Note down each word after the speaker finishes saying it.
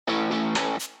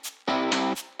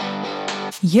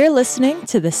You're listening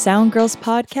to the Sound Girls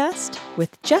podcast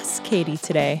with Jess Katie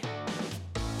today.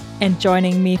 And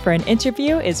joining me for an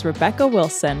interview is Rebecca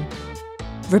Wilson.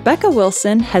 Rebecca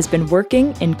Wilson has been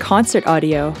working in concert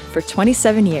audio for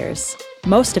 27 years,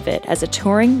 most of it as a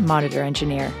touring monitor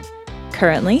engineer.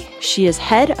 Currently, she is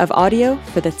head of audio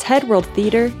for the TED World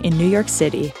Theater in New York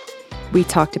City. We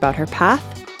talked about her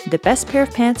path, the best pair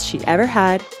of pants she ever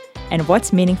had, and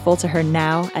what's meaningful to her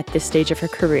now at this stage of her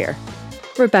career.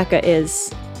 Rebecca is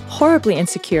horribly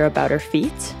insecure about her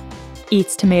feet,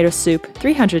 eats tomato soup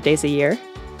 300 days a year,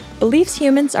 believes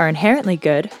humans are inherently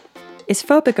good, is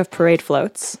phobic of parade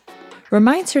floats,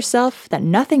 reminds herself that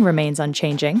nothing remains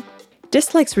unchanging,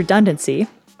 dislikes redundancy,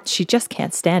 she just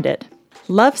can't stand it,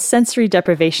 loves sensory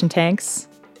deprivation tanks,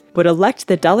 would elect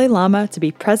the Dalai Lama to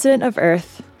be president of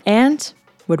Earth, and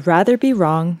would rather be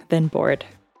wrong than bored.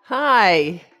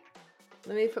 Hi.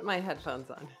 Let me put my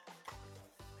headphones on.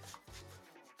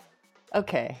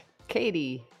 Okay,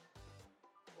 Katie.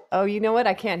 Oh, you know what?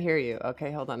 I can't hear you. Okay,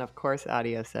 hold on. Of course,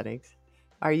 audio settings.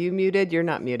 Are you muted? You're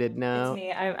not muted. No. It's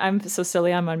me. I'm so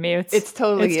silly. I'm on mute. It's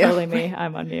totally you. Totally me.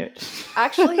 I'm on mute.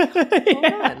 Actually, hold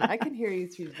on. I can hear you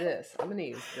through this. I'm going to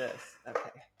use this. Okay.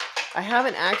 I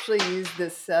haven't actually used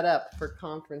this setup for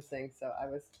conferencing, so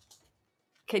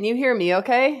Can you hear me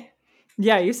okay?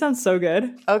 Yeah, you sound so good.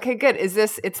 Okay, good.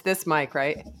 It's this mic,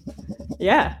 right?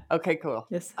 Yeah. Okay, cool.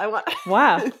 Yes.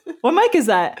 Wow. What mic is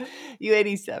that?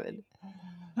 U87.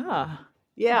 Ah.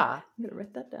 Yeah. I'm going to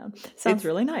write that down. Sounds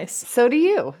really nice. So do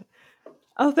you.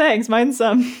 Oh, thanks. Mine's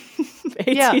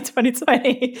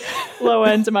AT2020 low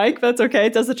end mic. That's okay.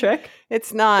 It does the trick.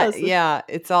 It's not. Yeah.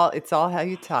 It's all how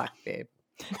you talk, babe.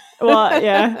 Well,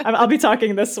 yeah. I'll be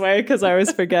talking this way because I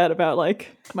always forget about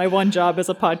my one job as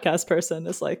a podcast person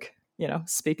is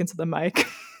speaking to the mic.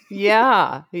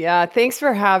 Yeah. Thanks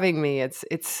for having me.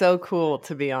 It's so cool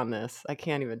to be on this. I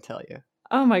can't even tell you.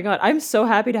 Oh my God. I'm so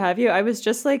happy to have you. I was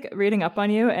just reading up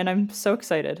on you and I'm so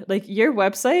excited. Your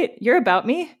website, your About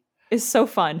Me is so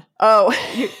fun. Oh,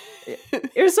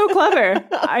 you're so clever.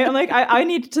 I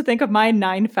need to think of my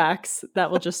 9 facts that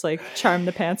will just charm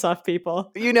the pants off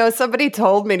people. Somebody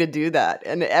told me to do that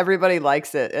and everybody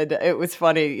likes it. And it was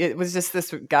funny. It was just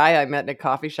this guy I met in a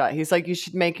coffee shop. He's like, you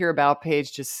should make your About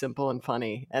page just simple and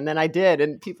funny. And then I did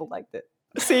and people liked it.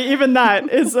 See, even that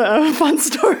is a fun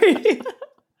story.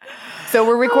 So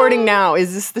we're recording now.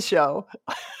 Is this the show?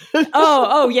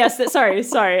 Oh, yes.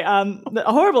 Sorry. A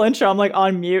horrible intro. I'm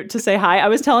on mute to say hi. I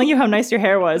was telling you how nice your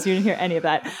hair was. You didn't hear any of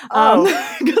that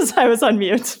because I was on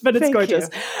mute, but it's gorgeous.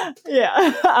 You.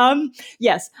 Yeah.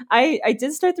 Yes, I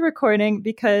did start the recording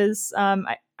because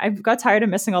I got tired of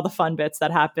missing all the fun bits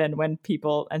that happen when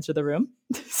people enter the room.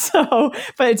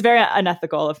 But it's very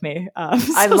unethical of me.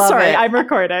 I love it. I'm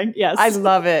recording. Yes. I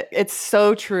love it. It's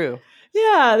so true.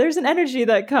 Yeah, there's an energy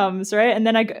that comes, right? And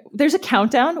then there's a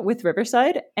countdown with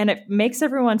Riverside, and it makes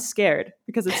everyone scared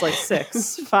because it's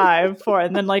 6, 5, 4,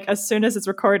 and then as soon as it's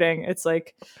recording, it's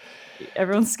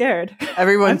everyone's scared.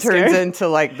 Everyone turns into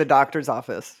the doctor's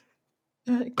office.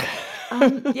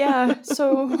 Yeah.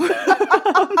 So.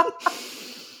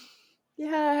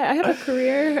 Yeah, I have a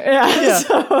career. Yeah.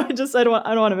 So I don't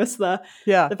want to miss the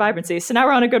vibrancy. So now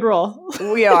we're on a good roll.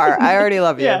 We are. I already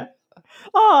love you. Yeah.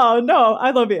 Oh no,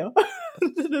 I love you.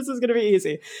 This is going to be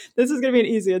easy. This is going to be an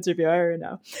easy interview. I already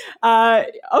know.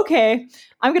 Okay.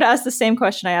 I'm going to ask the same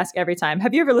question I ask every time.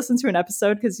 Have you ever listened to an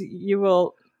episode? Because you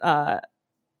will. I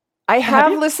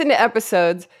have listened to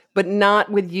episodes, but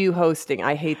not with you hosting.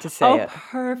 I hate to say it. Oh,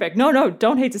 perfect. No,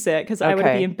 don't hate to say it because I would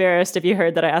be embarrassed if you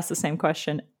heard that I asked the same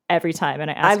question every time and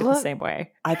I ask it the same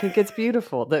way. I think it's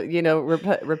beautiful. The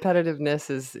repetitiveness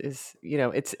is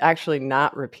it's actually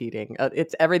not repeating.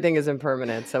 It's everything is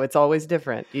impermanent, so it's always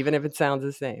different, even if it sounds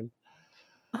the same.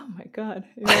 Oh my God,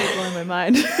 you're really blowing my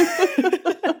mind.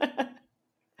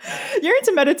 You're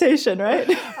into meditation, right?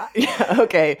 Yeah,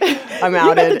 okay. I'm outed.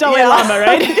 You met the Dalai Lama,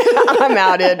 right? I'm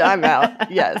outed. I'm out.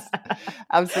 Yes,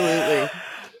 absolutely.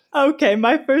 Okay,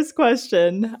 my first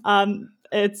question.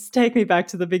 It's take me back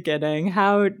to the beginning.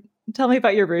 Tell me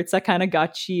about your roots that kind of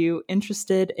got you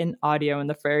interested in audio in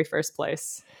the very first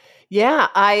place. Yeah,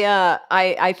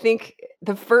 I think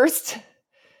the first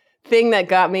thing that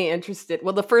got me interested,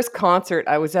 the first concert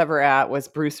I was ever at was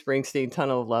Bruce Springsteen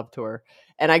Tunnel of Love tour.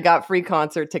 And I got free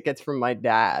concert tickets from my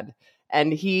dad.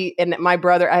 And my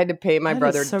brother, I had to pay my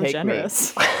brother to take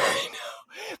generous. Me. I know.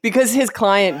 Because his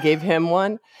client gave him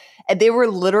one. And they were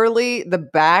literally the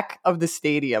back of the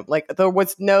stadium. There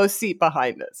was no seat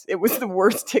behind us. It was the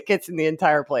worst tickets in the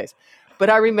entire place. But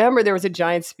I remember there was a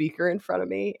giant speaker in front of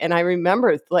me. And I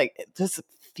remember just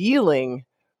feeling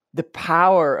the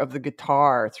power of the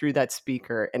guitar through that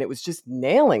speaker, and it was just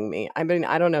nailing me. I mean,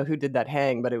 I don't know who did that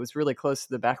hang, but it was really close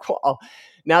to the back wall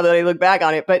now that I look back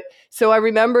on it. But so I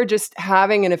remember just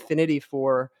having an affinity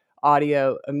for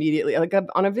audio immediately, like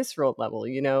on a visceral level,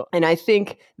 and I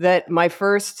think that my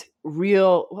first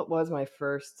what was my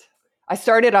first? I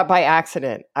started out by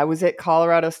accident. I was at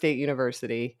Colorado State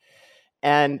University,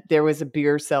 and there was a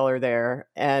beer cellar there,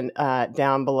 and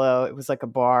down below it was like a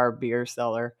bar beer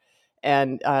cellar,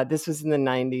 and this was in the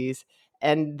 90s,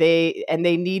 and they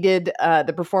needed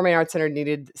the Performing Arts Center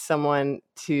needed someone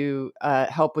to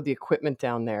help with the equipment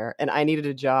down there, and I needed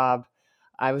a job.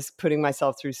 I was putting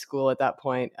myself through school at that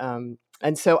point, and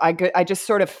so I just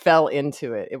sort of fell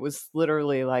into it. It was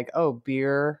literally like, oh,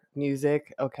 beer,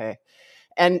 music, okay.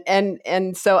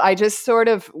 And so I just sort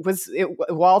of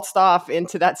waltzed off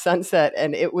into that sunset,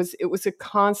 and it was a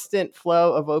constant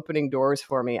flow of opening doors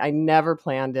for me. I never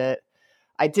planned it.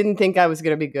 I didn't think I was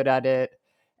going to be good at it,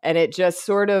 and it just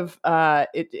sort of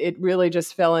it really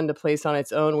just fell into place on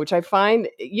its own, which I find,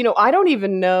 I don't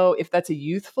even know if that's a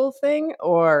youthful thing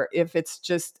or if it's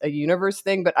just a universe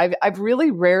thing, but I've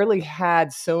really rarely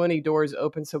had so many doors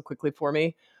open so quickly for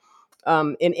me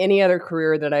in any other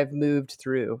career that I've moved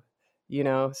through.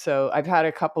 So I've had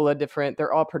a couple of different,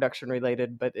 they're all production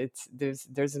related, but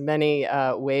there's many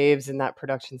waves in that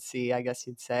production sea, I guess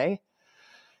you'd say.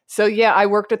 So yeah, I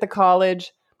worked at the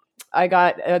college.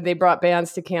 They brought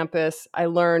bands to campus. I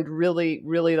learned really,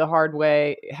 really the hard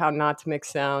way how not to mix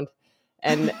sound,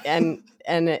 and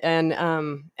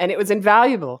it was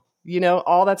invaluable.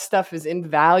 All that stuff is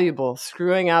invaluable.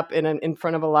 Screwing up in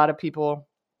front of a lot of people,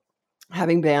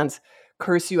 having bands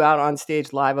curse you out on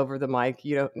stage live over the mic,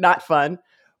 not fun.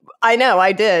 I know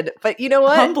I did, but you know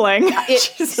what? Humbling.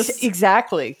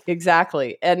 Exactly.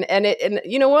 And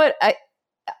you know what?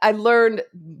 I learned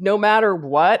no matter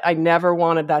what, I never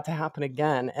wanted that to happen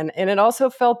again. And it also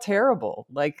felt terrible.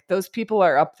 Like those people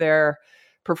are up there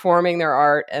performing their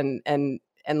art and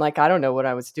like, I don't know what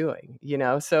I was doing,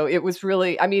 So it was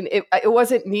really, I mean, it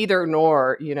wasn't neither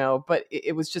nor, but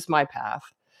it was just my path.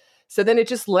 So then it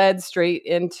just led straight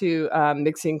into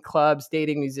mixing clubs,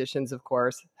 dating musicians, of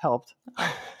course, helped.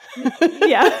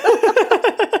 Yeah.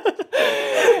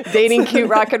 Dating cute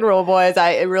rock and roll boys.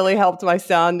 It really helped my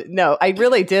sound. No, I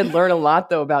really did learn a lot,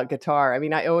 though, about guitar. I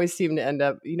mean, I always seem to end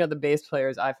up, the bass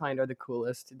players I find are the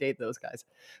coolest. To date those guys.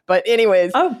 But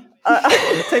anyways.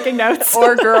 Taking notes.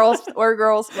 or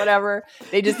girls, whatever.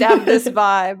 They just have this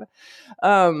vibe.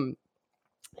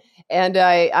 And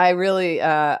I really,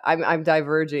 I'm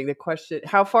diverging. The question,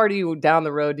 how far down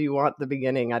the road do you want the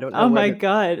beginning? I don't know. Oh my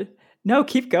God. No,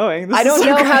 keep going. I don't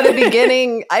know how the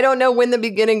beginning, I don't know when the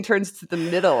beginning turns to the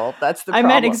middle. That's the problem. I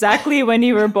meant exactly when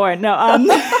you were born. No,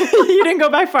 you didn't go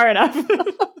back far enough.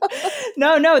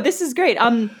 No, this is great.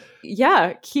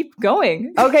 Yeah, keep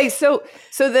going. Okay. So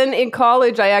then in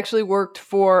college, I actually worked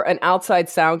for an outside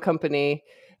sound company,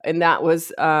 and that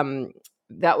was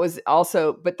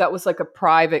also, but that was like a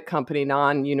private company,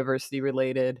 non-university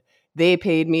related. They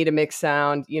paid me to mix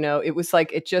sound. It was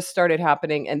like, it just started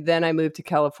happening. And then I moved to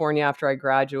California after I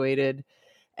graduated,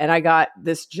 and I got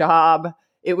this job.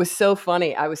 It was so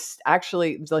funny. I was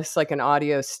actually just like an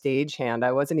audio stagehand.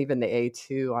 I wasn't even the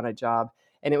A2 on a job.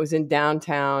 And it was in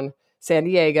downtown San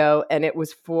Diego. And it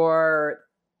was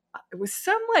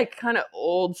some like kind of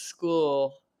old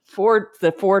school,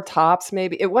 the Four Tops,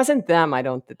 maybe. It wasn't them.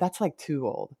 That's like too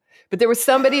old. But there was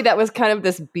somebody that was kind of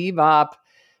this bebop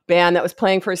band that was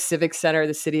playing for a civic center.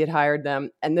 The city had hired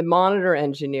them. And the monitor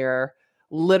engineer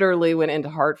literally went into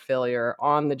heart failure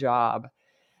on the job.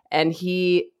 And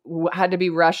he had to be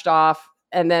rushed off.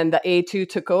 And then the A2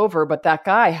 took over. But that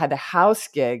guy had a house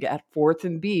gig at 4th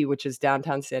and B, which is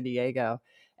downtown San Diego.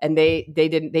 And they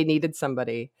needed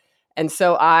somebody. And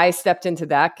so I stepped into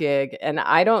that gig, and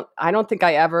I don't think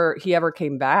he ever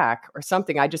came back or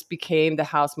something. I just became the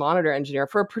house monitor engineer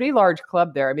for a pretty large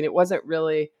club there. I mean, it was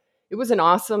an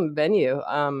awesome venue.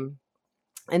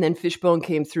 And then Fishbone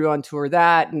came through on tour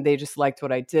and they just liked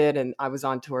what I did. And I was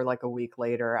on tour like a week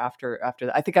later after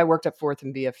that. I think I worked at 4th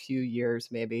and B a few years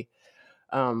maybe.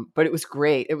 But it was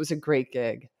great. It was a great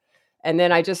gig. And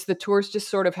then the tours just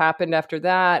sort of happened after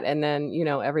that. And then,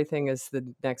 everything is the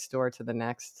next door to the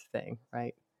next thing,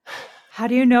 right? How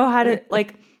do you know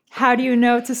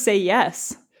to say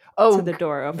yes to the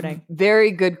door opening?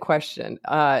 Very good question.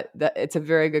 It's a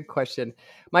very good question.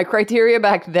 My criteria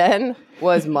back then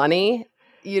was money.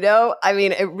 I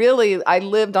mean, I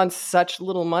lived on such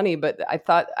little money, but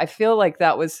I feel like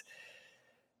that was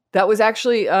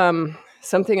actually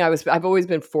something I've always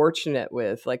been fortunate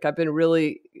with. Like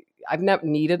I've never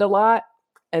needed a lot.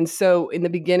 And so in the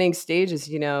beginning stages,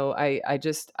 I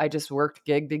just worked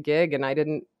gig to gig, and I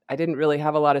didn't really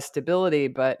have a lot of stability,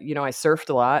 but I surfed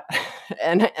a lot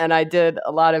and I did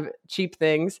a lot of cheap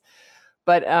things.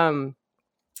 But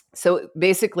so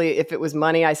basically, if it was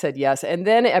money, I said yes. And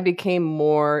then I became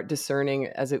more discerning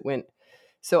as it went.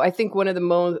 So I think one of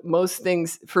the most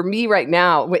things for me right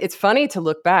now, it's funny to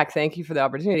look back. Thank you for the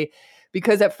opportunity.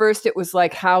 Because at first it was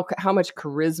like, how much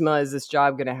charisma is this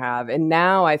job going to have? And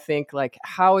now I think like,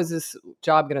 how is this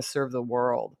job going to serve the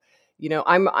world?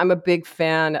 I'm a big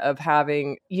fan of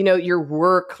having, your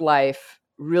work life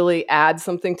really add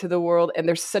something to the world. And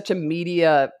there's such a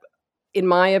media, in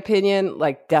my opinion,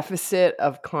 like deficit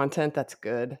of content that's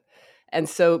good. And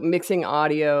so mixing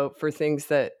audio for things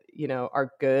that,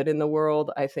 are good in the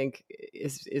world, I think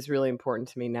is really important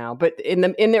to me now. But in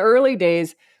the early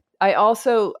days, I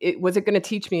also, was it going to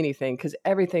teach me anything? Because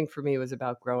everything for me was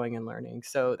about growing and learning.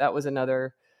 So that was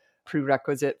another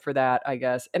prerequisite for that, I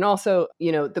guess. And also,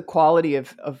 the quality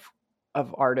of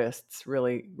artists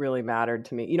really, really mattered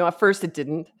to me. At first it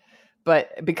didn't,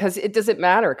 but because it doesn't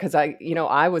matter, because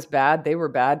I was bad, they were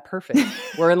bad, perfect.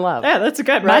 We're in love. Yeah, that's a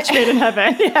good match made in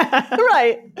heaven. Yeah.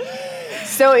 Right.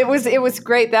 So it was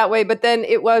great that way, but then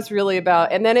it was really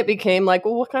about, and then it became like,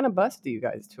 well, what kind of bus do you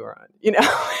guys tour on? And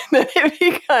then it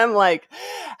became like,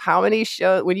 how many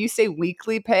shows, when you say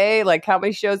weekly pay, like how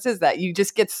many shows is that? You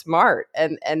just get smart.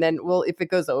 And then, well, if it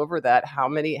goes over that, how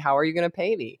are you going to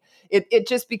pay me? It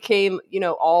just became,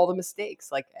 all the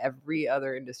mistakes, like every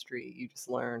other industry, you just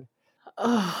learn.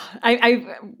 Oh,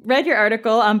 I read your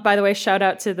article. By the way, shout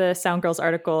out to the Sound Girls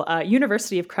article,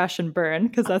 University of Crash and Burn,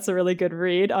 because that's a really good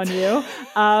read on you.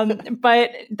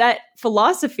 But that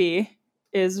philosophy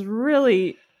is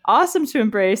really awesome to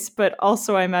embrace, but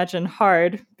also I imagine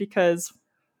hard, because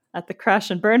at the crash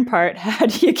and burn part, how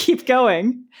do you keep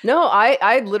going? No,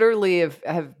 I literally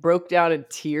have broke down in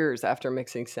tears after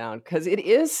mixing sound, because it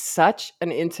is such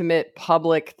an intimate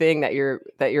public thing that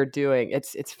you're doing.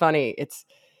 It's funny.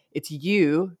 It's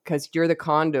you, because you're the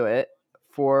conduit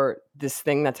for this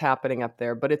thing that's happening up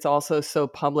there, but it's also so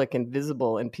public and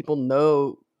visible, and people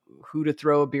know who to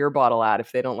throw a beer bottle at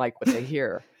if they don't like what they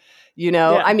hear.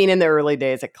 Yeah. I mean, in the early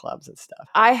days at clubs and stuff,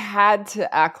 I had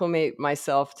to acclimate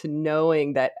myself to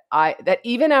knowing that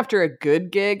even after a good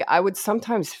gig, I would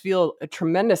sometimes feel a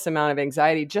tremendous amount of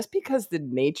anxiety, just because the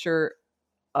nature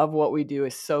of what we do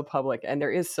is so public, and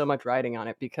there is so much riding on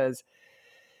it. Because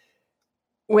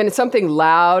when something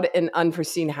loud and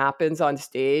unforeseen happens on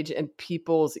stage and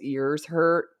people's ears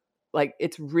hurt, like,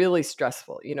 it's really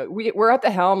stressful. We're at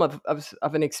the helm of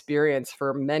an experience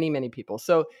for many, many people.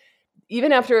 So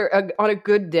even on a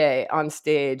good day on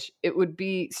stage,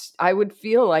 I would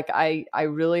feel like I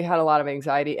really had a lot of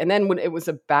anxiety. And then when it was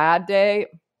a bad day,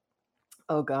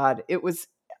 oh God,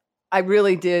 I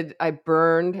really did. I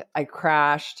burned, I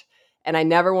crashed, and I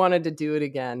never wanted to do it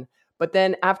again. But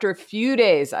then after a few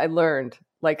days, I learned,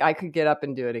 like, I could get up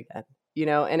and do it again,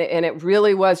 and it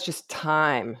really was just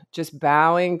time, just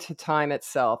bowing to time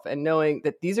itself and knowing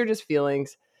that these are just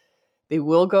feelings. They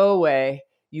will go away.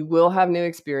 You will have new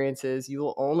experiences. You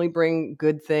will only bring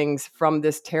good things from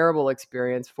this terrible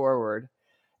experience forward.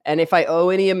 And if I owe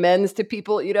any amends to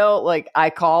people, like, I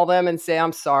call them and say,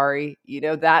 I'm sorry.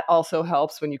 That also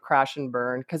helps when you crash and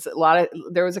burn. Because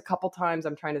there was a couple times,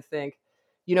 I'm trying to think,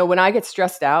 when I get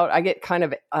stressed out, I get kind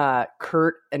of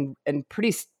curt and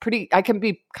pretty, I can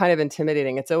be kind of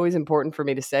intimidating. It's always important for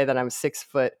me to say that I'm a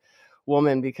 6-foot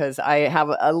woman, because I have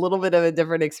a little bit of a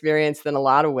different experience than a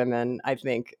lot of women, I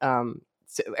think.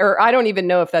 Or I don't even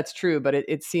know if that's true, but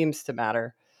it seems to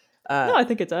matter. No, I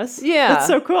think it does. Yeah, that's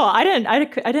so cool. I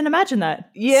didn't imagine that.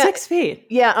 Yeah, 6 feet.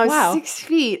 Yeah, I'm wow. 6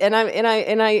 feet, and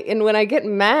when I get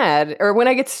mad or when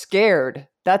I get scared,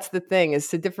 that's the thing, is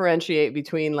to differentiate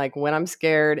between, like, when I'm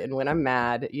scared and when I'm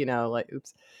mad. Like,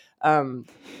 oops.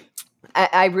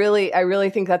 I really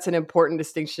think that's an important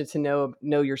distinction to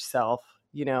know yourself.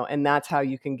 And that's how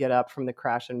you can get up from the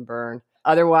crash and burn.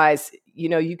 Otherwise,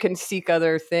 you can seek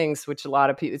other things, which a lot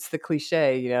of people, it's the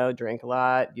cliche, drink a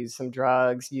lot, use some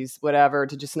drugs, use whatever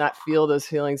to just not feel those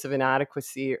feelings of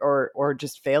inadequacy or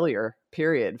just failure,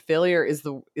 period. Failure is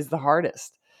the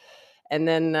hardest. And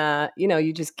then,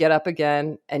 you just get up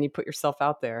again and you put yourself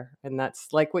out there. And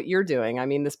that's like what you're doing. I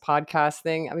mean, this podcast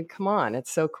thing, I mean, come on,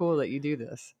 it's so cool that you do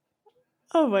this.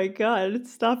 Oh my God,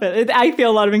 stop it. I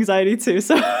feel a lot of anxiety too.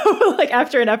 So like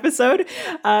after an episode,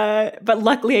 but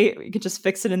luckily you could just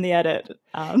fix it in the edit.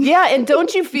 Yeah. And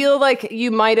don't you feel like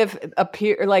you might have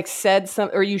said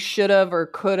something, or you should have, or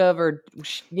could have, or,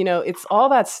 it's all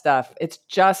that stuff. It's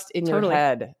just in your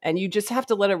head, and you just have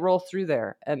to let it roll through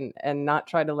there and not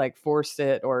try to like force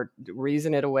it or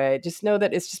reason it away. Just know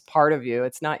that it's just part of you.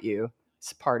 It's not you.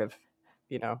 It's part of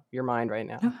your mind right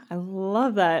now. Oh, I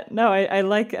love that. No, I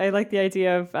like the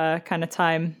idea of kind of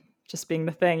time just being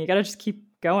the thing. You got to just keep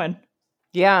going.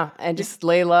 Yeah. And just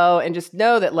lay low and just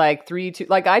know that like 3, 2,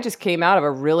 like I just came out of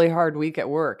a really hard week at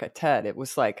work at TED. It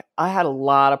was like, I had a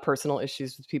lot of personal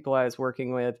issues with people I was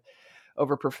working with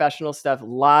over professional stuff, a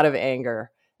lot of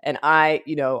anger. And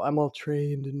I'm all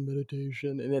trained in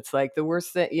meditation. And it's like the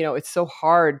worst thing, it's so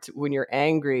hard when you're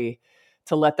angry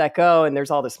to let that go. And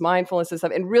there's all this mindfulness and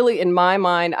stuff. And really, in my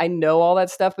mind, I know all that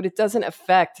stuff, but it doesn't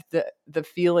affect the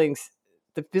feelings,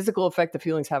 the physical effect the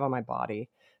feelings have on my body.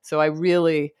 So I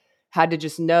really had to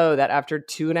just know that after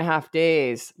 2.5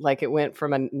 days, like it went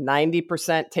from a 90%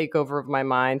 takeover of my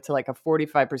mind to like a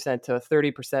 45% to a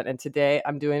 30%. And today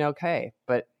I'm doing okay.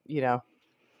 But,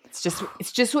 it's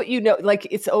just what like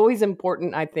it's always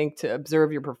important, I think, to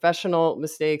observe your professional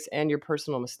mistakes and your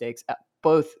personal mistakes,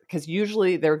 both, because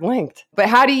usually they're linked. But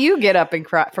how do you get up and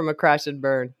from a crash and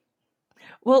burn?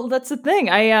 Well, that's the thing.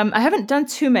 I haven't done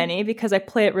too many because I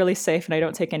play it really safe and I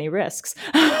don't take any risks.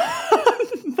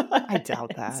 I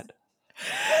doubt that.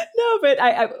 No, but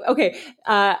okay.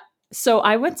 So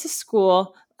I went to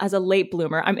school as a late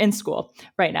bloomer. I'm in school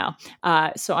right now.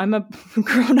 So I'm a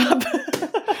grown up.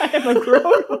 I am a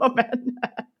grown woman.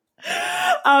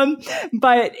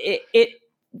 But it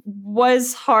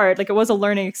was hard. Like it was a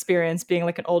learning experience being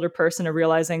like an older person and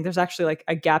realizing there's actually like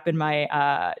a gap in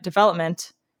my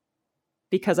development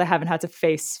because I haven't had to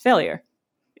face failure.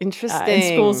 Interesting. And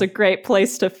school's a great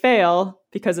place to fail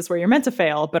because it's where you're meant to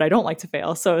fail, but I don't like to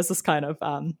fail. So it's this kind of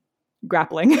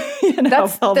grappling,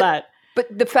 that.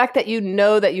 But the fact that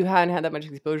that you hadn't had that much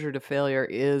exposure to failure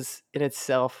is in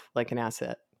itself like an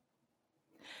asset.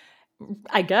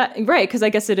 Right, because I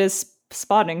guess it is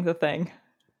spotting the thing.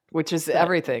 Which is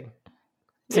everything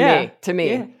to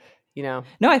me, No,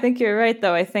 I think you're right,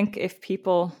 though. I think if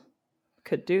people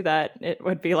could do that, it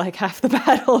would be like half the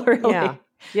battle, really.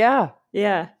 Yeah.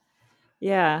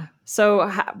 So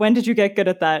when did you get good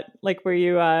at that? Like, were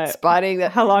you spotting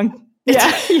that? How long?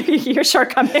 Yeah, your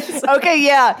shortcomings. Okay,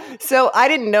 yeah. So I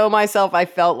didn't know myself, I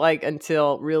felt like,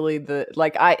 until really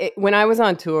when I was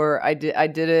on tour, I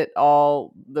did it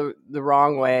all the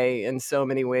wrong way in so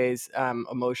many ways,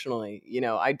 emotionally.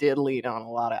 I did lean on a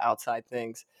lot of outside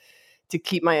things to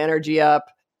keep my energy up,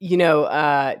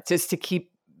 just to keep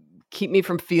me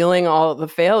from feeling all the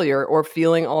failure or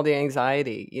feeling all the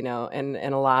anxiety,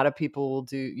 and a lot of people will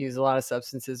use a lot of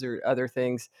substances or other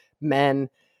things, men,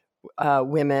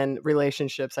 women,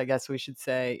 relationships, I guess we should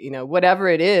say, whatever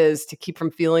it is, to keep from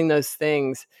feeling those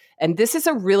things. And this is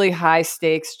a really high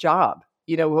stakes job,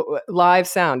 live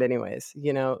sound anyways,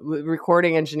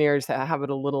 recording engineers have it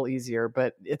a little easier,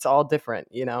 but it's all different,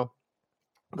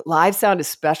 but live sound,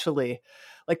 especially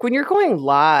like when you're going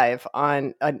live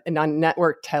on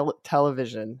network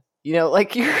television,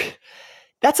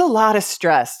 that's a lot of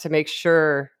stress to make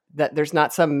sure that there's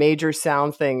not some major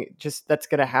sound thing just that's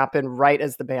going to happen right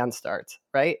as the band starts,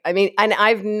 right? I mean, and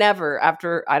I've never,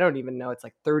 after, I don't even know, it's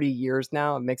like 30 years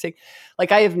now of mixing,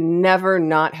 like I have never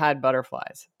not had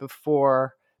butterflies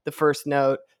before the first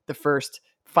note, the first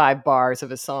 5 bars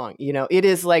of a song. It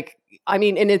is like, and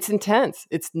it's intense.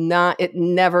 It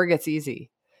never gets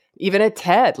easy. Even at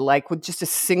TED, like with just a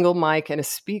single mic and a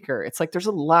speaker, it's like there's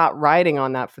a lot riding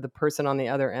on that for the person on the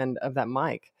other end of that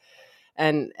mic.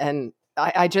 And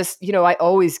I just, I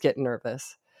always get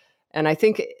nervous. And I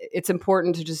think it's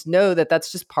important to just know that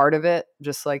that's just part of it.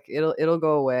 Just like it'll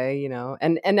go away,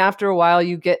 and after a while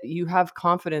you have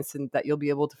confidence in that you'll be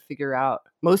able to figure out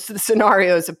most of the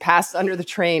scenarios have passed under the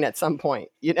train at some point,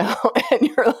 and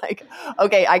you're like,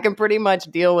 okay, I can pretty much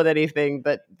deal with anything,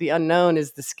 but the unknown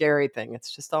is the scary thing.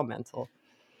 It's just all mental.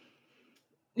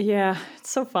 Yeah. It's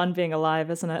so fun being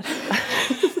alive, isn't it?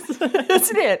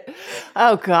 Isn't it?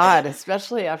 Oh God,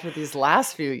 especially after these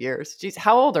last few years. Jeez,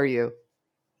 how old are you?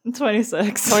 I'm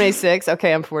 26. 26?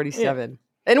 Okay, I'm 47.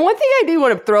 Yeah. And one thing I do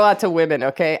want to throw out to women,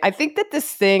 okay? I think that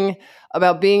this thing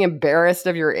about being embarrassed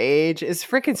of your age is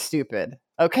freaking stupid,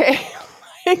 okay?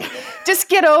 Just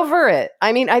get over it.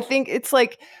 I think it's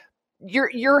like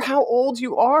you're how old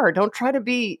you are. Don't try to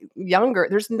be younger.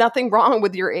 There's nothing wrong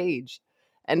with your age.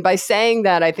 And by saying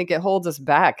that, I think it holds us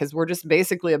back because we're just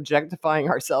basically objectifying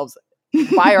ourselves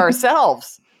by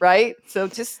ourselves, right? So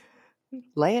just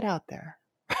lay it out there.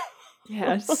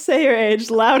 Yeah, say your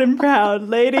age loud and proud,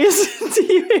 ladies.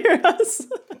 Do you hear us?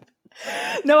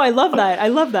 No, I love that. I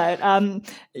love that.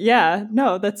 Yeah,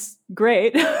 no, that's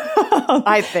great.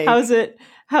 I think.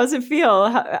 How's it feel?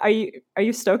 Are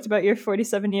you stoked about your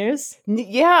 47 years?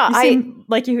 Yeah, You seem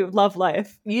like you love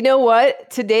life. You know what?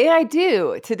 Today I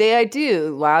do.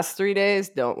 Last 3 days,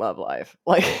 don't love life.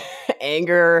 Like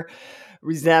anger,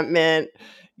 resentment,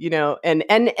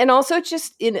 and also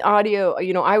just in audio,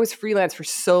 I was freelance for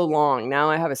so long.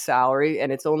 Now I have a salary,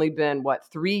 and it's only been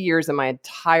 3 years in my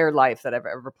entire life that I've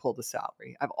ever pulled a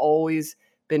salary. I've always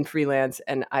been freelance,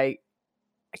 and I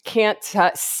can't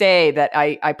say that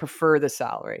I prefer the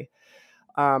salary.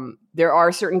 There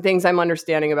are certain things I'm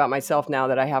understanding about myself now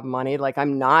that I have money. Like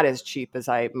I'm not as cheap as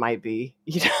I might be.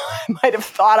 I might have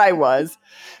thought I was,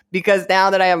 because now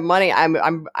that I have money,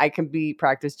 I can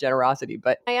practice generosity.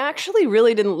 But I actually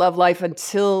really didn't love life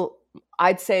until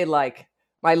I'd say like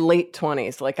my late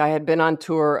 20s. Like I had been on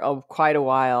tour of quite a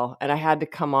while, and I had to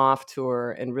come off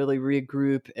tour and really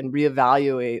regroup and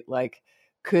reevaluate. Like,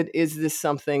 is this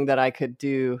something that I could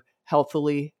do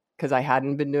healthily? Because I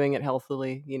hadn't been doing it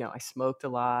healthily. I smoked a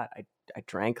lot. I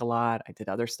drank a lot. I did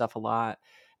other stuff a lot,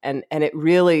 and it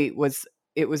really was.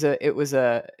 It was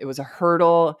a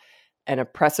hurdle and a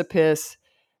precipice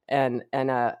and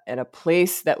a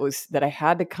place that I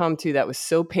had to come to that was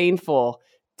so painful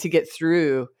to get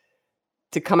through,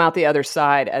 to come out the other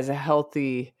side as a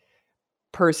healthy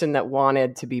person that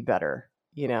wanted to be better.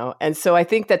 And so I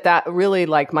think that really,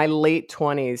 like, my late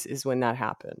 20s is when that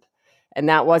happened. And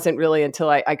that wasn't really until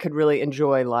I could really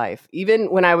enjoy life.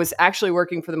 Even when I was actually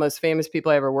working for the most famous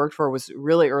people I ever worked for was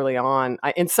really early on,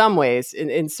 in some ways,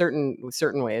 in certain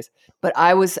ways. But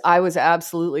I was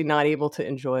absolutely not able to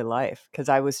enjoy life because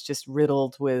I was just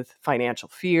riddled with financial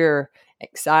fear,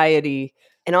 anxiety.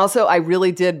 And also, I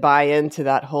really did buy into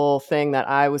that whole thing that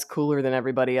I was cooler than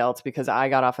everybody else because I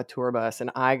got off a tour bus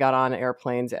and I got on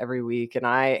airplanes every week, and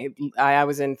I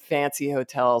was in fancy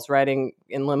hotels, riding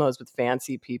in limos with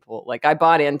fancy people. Like I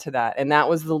bought into that, and that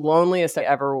was the loneliest I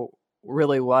ever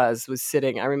really was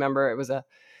sitting. I remember it was a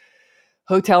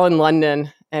hotel in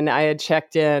London, and I had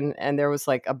checked in, and there was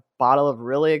like a bottle of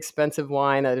really expensive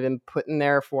wine that had been put in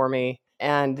there for me,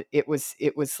 and it was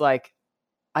like,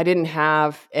 I didn't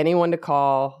have anyone to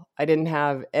call. I didn't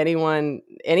have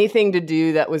anything to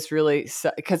do that was really,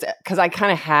 because I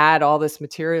kind of had all this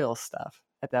material stuff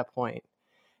at that point.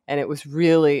 And it was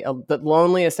really the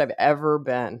loneliest I've ever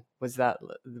been was that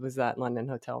London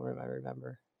hotel room, I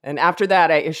remember. And after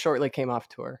that, I shortly came off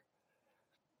tour.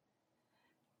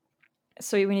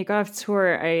 So when you got off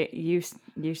tour, you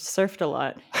surfed a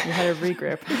lot. You had a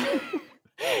regroup.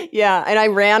 Yeah, and I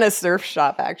ran a surf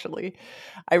shop, actually.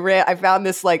 I found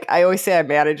this, like, I always say I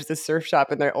managed the surf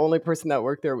shop, and the only person that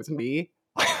worked there was me.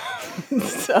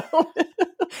 So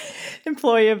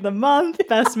employee of the month,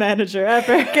 best manager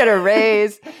ever. Get a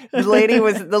raise. The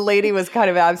lady was kind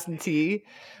of absentee,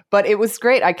 but it was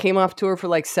great. I came off tour for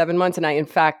like 7 months, and I in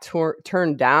fact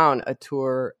turned down a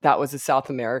tour that was a South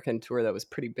American tour that was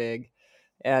pretty big.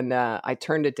 And I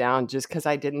turned it down just because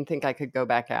I didn't think I could go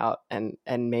back out and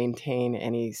maintain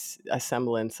a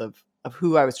semblance of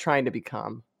who I was trying to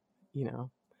become,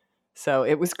 So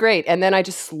it was great. And then I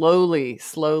just slowly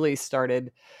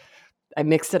started. I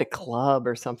mixed at a club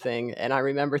or something, and I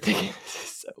remember thinking, this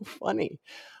is so funny.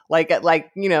 Like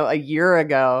a year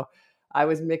ago, I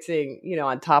was mixing,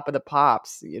 on Top of the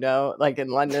Pops, like in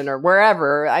London or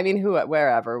wherever. I mean,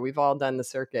 wherever. We've all done the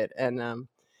circuit, and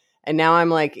now I'm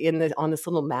like on this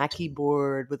little Mackie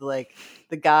board with like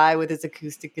the guy with his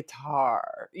acoustic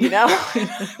guitar,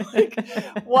 Like,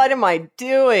 what am I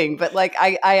doing? But like,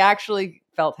 I actually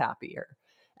felt happier.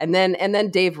 And then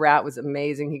Dave Ratt was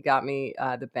amazing. He got me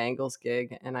the Bangles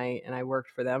gig, and I worked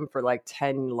for them for like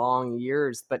 10 long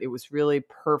years, but it was really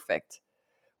perfect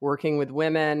working with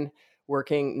women,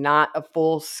 working not a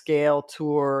full scale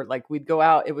tour. Like we'd go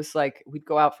out, it was like we'd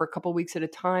go out for a couple weeks at a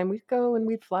time. We'd go and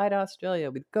we'd fly to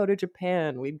Australia. We'd go to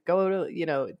Japan. We'd go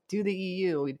to, do the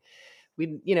EU. We'd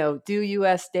do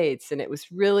US dates. And it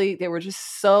was really, they were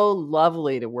just so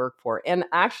lovely to work for. And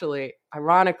actually,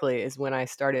 ironically, is when I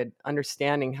started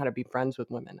understanding how to be friends with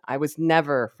women. I was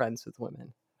never friends with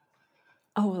women.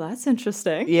 Oh, that's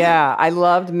interesting. Yeah, I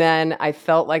loved men. I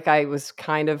felt like I was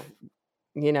kind of,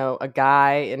 a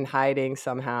guy in hiding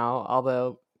somehow,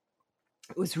 although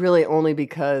it was really only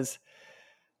because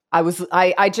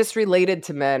I just related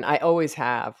to men. I always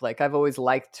have. Like, I've always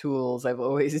liked tools. I've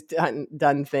always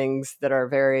done things that are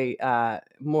very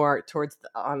more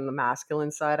on the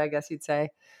masculine side, I guess you'd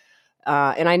say.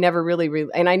 And I never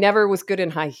and I never was good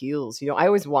in high heels. I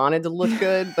always wanted to look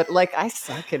good, but like I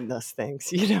suck in those things.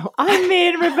 I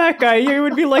mean, Rebecca, you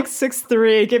would be like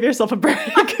 6'3". Give yourself a break.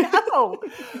 No,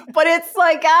 but it's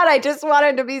like, God, I just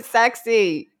wanted to be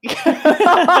sexy.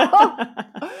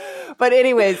 But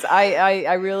anyways,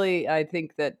 I really, I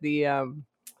think that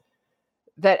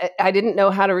that I didn't know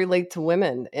how to relate to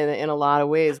women in a lot of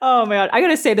ways. Oh my God. I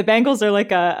gotta say, the Bangles are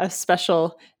like a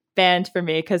special band for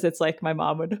me because it's like my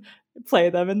mom would play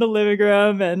them in the living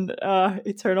room and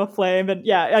Eternal Flame. And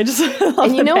yeah, I just love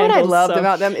And you know Bangles, what I loved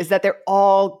about them is that they're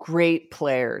all great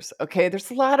players. Okay. There's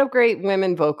a lot of great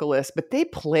women vocalists, but they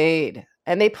played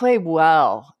and they play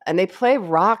well and they play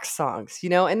rock songs,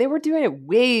 and they were doing it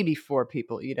way before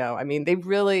people, I mean,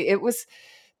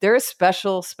 they're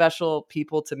special, special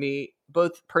people to me,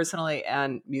 both personally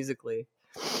and musically.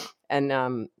 And,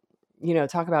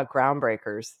 talk about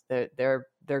groundbreakers. They're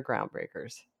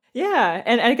groundbreakers. Yeah.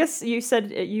 And I guess you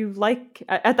said you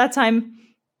at that time,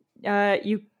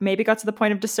 you maybe got to the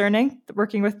point of discerning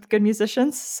working with good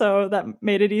musicians. So that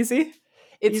made it easy.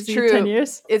 It's easy true. 10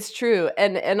 years. It's true.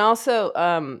 And also,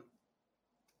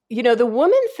 the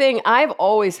woman thing, I've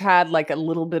always had like a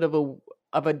little bit of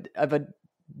a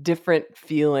different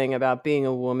feeling about being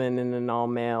a woman in an all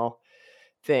male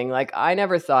thing. Like I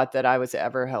never thought that I was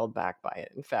ever held back by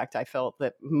it. In fact, I felt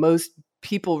that most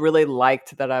people really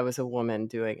liked that I was a woman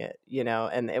doing it,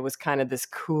 and it was kind of this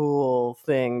cool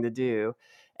thing to do.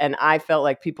 And I felt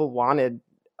like people wanted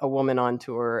a woman on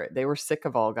tour. They were sick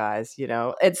of all guys,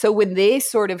 And so when they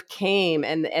sort of came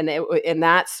and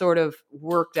that sort of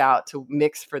worked out to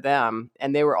mix for them,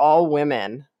 and they were all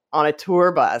women on a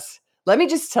tour bus, let me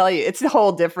just tell you, it's a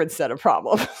whole different set of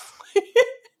problems.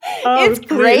 Oh, it's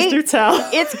great. Do tell.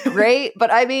 It's great.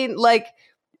 But I mean, like,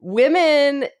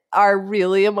 women are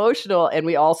really emotional, and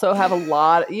we also have a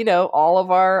lot, all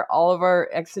of our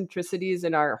eccentricities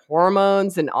and our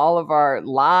hormones and all of our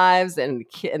lives, and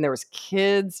there was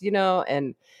kids,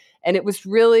 and it was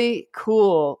really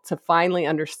cool to finally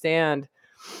understand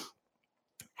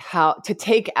how to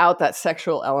take out that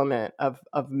sexual element of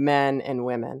men and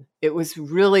women. It was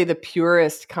really the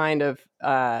purest kind of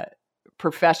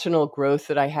professional growth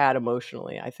that I had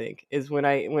emotionally, I think, is when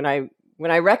I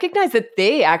recognized that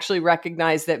they actually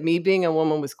recognized that me being a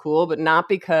woman was cool, but not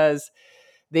because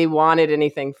they wanted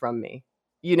anything from me.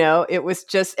 It was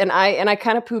just, and I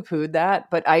kind of poo-pooed that,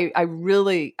 but I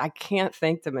really can't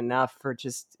thank them enough for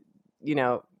just,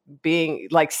 being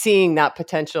like seeing that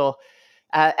potential,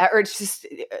 or it's just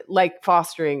like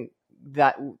fostering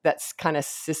that's kind of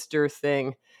sister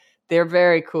thing. They're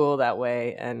very cool that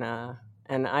way. And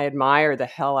I admire the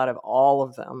hell out of all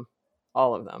of them.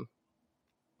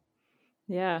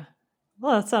 Yeah.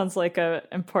 Well, that sounds like an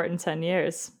important 10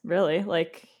 years, really,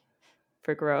 like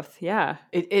for growth. Yeah.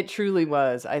 It truly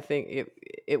was. I think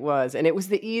it was. And it was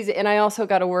the easy, and I also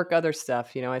got to work other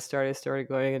stuff. I started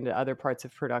going into other parts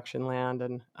of production land,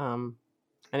 and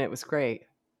it was great.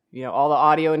 All the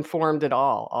audio informed it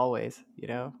all, always,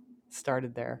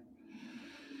 started there.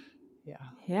 Yeah.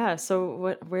 Yeah.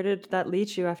 So where did that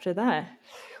lead you after that?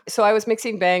 So I was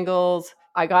mixing Bangles.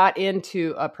 I got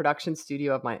into a production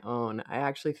studio of my own. I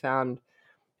actually found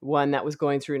one that was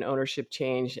going through an ownership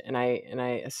change, and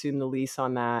I assumed the lease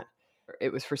on that.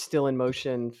 It was for still in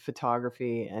motion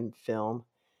photography and film.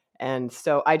 And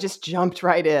so I just jumped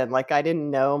right in. Like I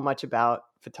didn't know much about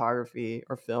photography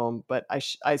or film, but I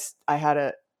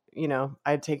had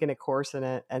I had taken a course in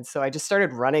it. And so I just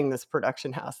started running this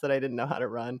production house that I didn't know how to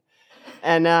run.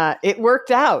 And it worked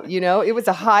out, it was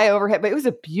a high overhead, but it was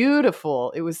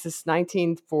it was this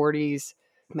 1940s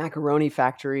macaroni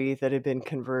factory that had been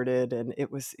converted. And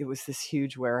it was this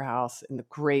huge warehouse in the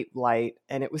great light.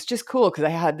 And it was just cool because I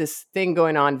had this thing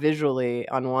going on visually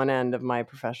on one end of my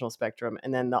professional spectrum,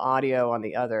 and then the audio on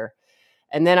the other.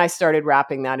 And then I started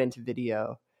wrapping that into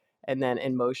video, and then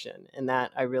in motion, and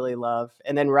that I really love.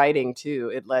 And then writing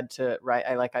too. It led to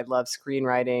I love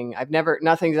screenwriting.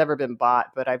 Nothing's ever been bought,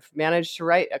 but I've managed to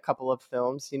write a couple of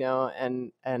films,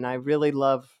 and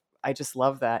I just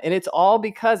love that. And it's all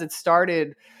because it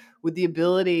started with the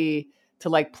ability to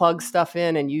like plug stuff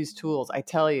in and use tools. I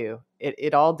tell you,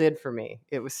 it all did for me.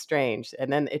 It was strange.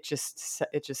 And then it just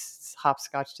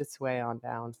hopscotched its way on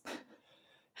down.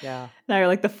 Yeah. Now you're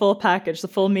like the full package, the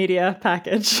full media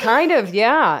package. Kind of,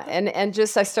 yeah. And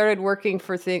just I started working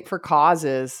for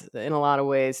causes in a lot of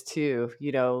ways too.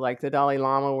 Like the Dalai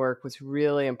Lama work was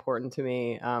really important to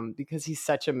me because he's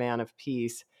such a man of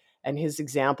peace, and his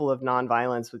example of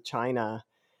nonviolence with China,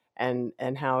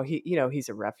 and how he's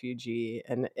a refugee,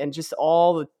 and just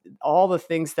all the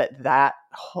things that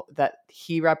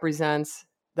he represents,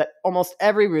 that almost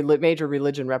every major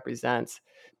religion represents.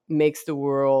 makes the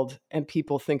world and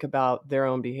people think about their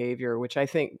own behavior, which I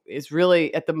think is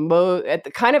really at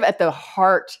the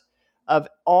heart of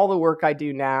all the work I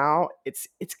do now.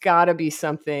 It's got to be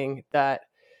something that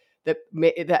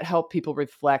help people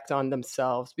reflect on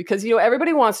themselves, because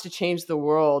everybody wants to change the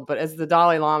world, but as the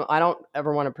Dalai Lama, I don't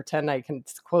ever want to pretend I can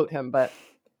quote him, but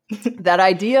that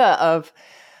idea of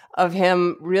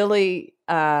him really,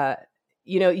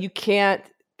 you can't.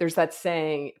 There's that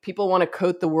saying, people want to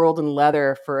coat the world in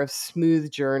leather for a smooth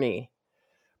journey,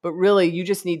 but really you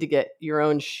just need to get your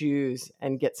own shoes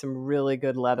and get some really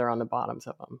good leather on the bottoms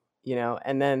of them,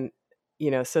 and then,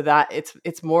 so that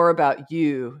it's more about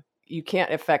you. You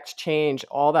can't affect change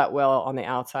all that well on the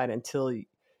outside until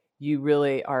you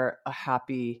really are a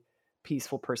happy,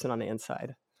 peaceful person on the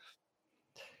inside.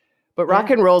 But rock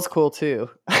and roll's cool too.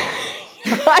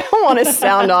 I don't want to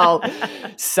sound all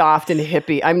soft and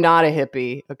hippie. I'm not a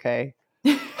hippie, okay?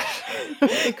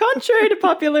 Contrary to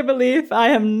popular belief, I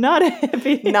am not a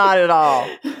hippie. Not at all.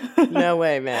 No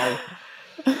way, man.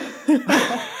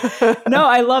 No,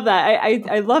 I love that.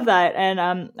 I love that.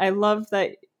 And I love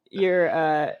that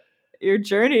your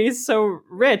journey is so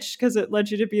rich because it led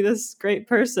you to be this great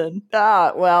person.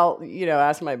 Well,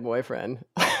 ask my boyfriend.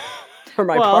 Or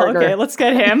my partner. Okay, let's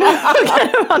get him.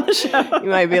 Get him on the show. You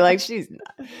might be like, she's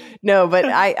not. No, but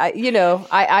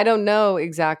I don't know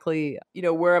exactly,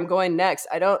 where I'm going next.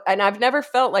 And I've never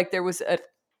felt like there was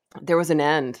an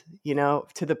end,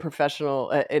 to the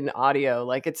professional in audio.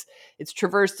 Like it's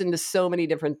traversed into so many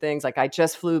different things. Like I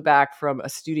just flew back from a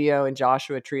studio in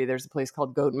Joshua Tree. There's a place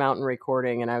called Goat Mountain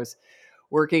Recording, and I was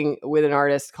working with an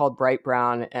artist called Bright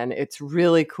Brown, and it's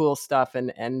really cool stuff.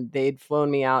 And they'd flown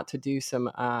me out to do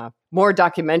some more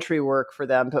documentary work for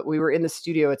them, but we were in the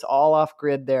studio. It's all off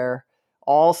grid there,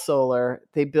 all solar.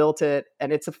 They built it,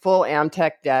 and it's a full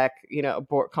Amtech deck, a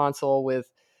board console with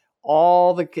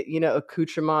all the,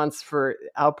 accoutrements for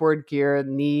outboard gear,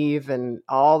 Neve, and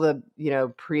all the,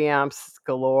 preamps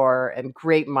galore, and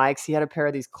great mics. He had a pair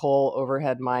of these Cole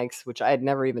overhead mics, which I had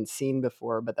never even seen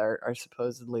before, but are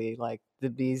supposedly like the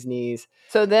bee's knees.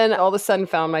 So then all of a sudden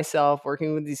found myself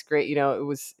working with these great, it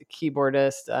was a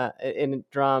keyboardist in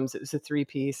drums. It was a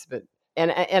 3-piece, but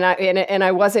and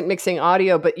I wasn't mixing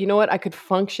audio, but you know what? I could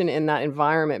function in that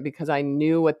environment because I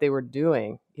knew what they were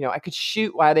doing. I could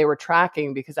shoot while they were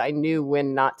tracking because I knew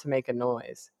when not to make a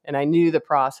noise, and I knew the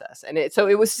process. And so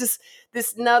it was just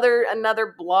this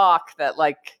another block that,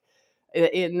 like,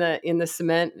 in the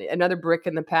cement, another brick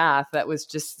in the path that was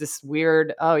just this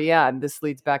weird, oh yeah, and this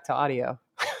leads back to audio.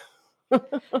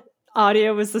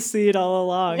 Audio was the seed all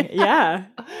along. Yeah.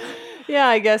 Yeah,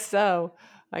 I guess so.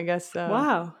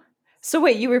 Wow. So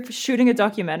wait, you were shooting a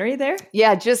documentary there?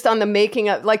 Yeah, just on the making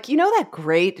of, like, that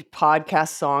great podcast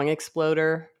Song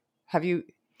Exploder? Have you?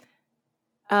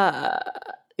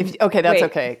 Okay, that's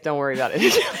okay. Don't worry about it.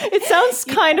 It sounds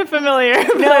kind of familiar,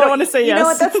 but I don't want to say yes. You know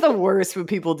what? That's the worst when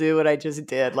people do what I just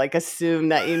did. Like, assume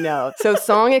that you know. So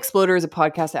Song Exploder is a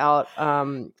podcast out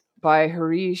by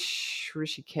Harish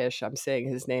Rishikesh. I'm saying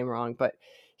his name wrong, but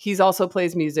he's also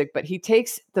plays music, but he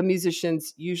takes the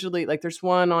musicians, usually, like there's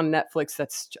one on Netflix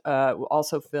that's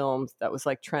also filmed that was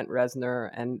like Trent Reznor,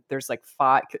 and there's like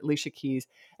 5, Alicia Keys,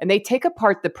 and they take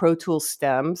apart the Pro Tools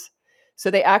stems. So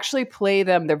they actually play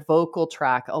them, their vocal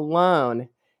track alone.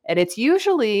 And it's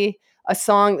usually a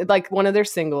song, like one of their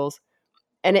singles.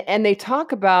 And they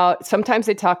talk about, sometimes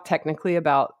they talk technically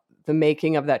about the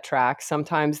making of that track.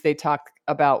 Sometimes they talk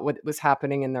about what was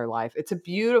happening in their life. It's a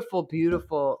beautiful,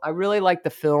 beautiful, I really like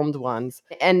the filmed ones.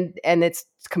 And it's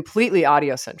completely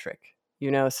audio centric,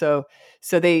 so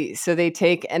they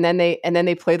take, and then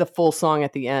they play the full song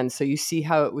at the end. So you see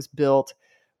how it was built,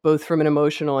 both from an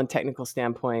emotional and technical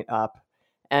standpoint up.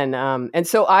 And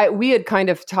so we had kind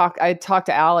of I had talked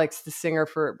to Alex, the singer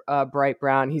for Bright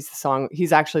Brown.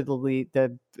 He's actually the lead,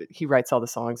 he writes all the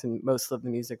songs and most of the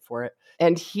music for it.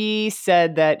 And he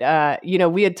said that,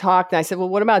 we had talked, and I said, well,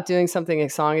 what about doing something like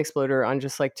Song Exploder on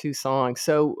just like 2 songs?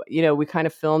 So, we kind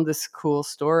of filmed this cool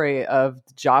story of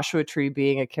Joshua Tree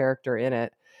being a character in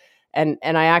it. And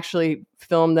I actually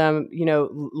filmed them,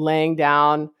 laying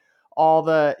down all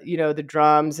the, the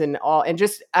drums and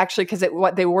just actually, because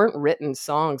they weren't written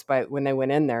songs when they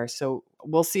went in there. So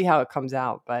we'll see how it comes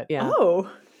out. But yeah. Oh,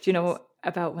 do you know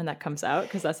about when that comes out?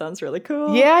 Because that sounds really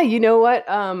cool. Yeah, you know what?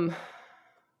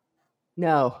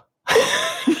 No.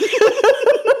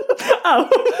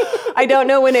 Oh. I don't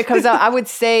know when it comes out. I would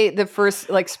say the first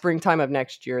springtime of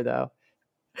next year, though.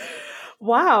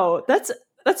 Wow, that's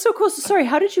so cool. So sorry,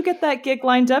 how did you get that gig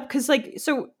lined up? Because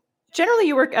so generally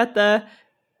you work at the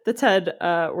TED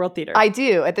World Theater. I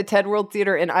do, at the TED World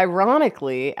Theater. And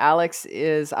ironically,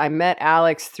 I met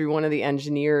Alex through one of the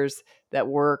engineers that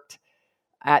worked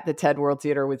at the TED World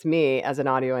Theater with me as an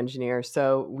audio engineer.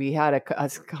 So we had a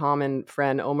common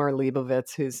friend, Omer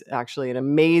Leibovitz, who's actually an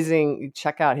amazing,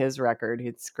 check out his record.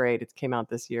 It's great. It came out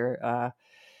this year.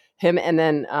 Him. And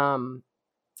then,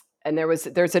 and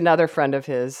there's another friend of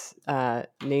his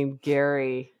named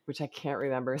Gary, which I can't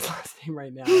remember his last name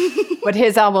right now, but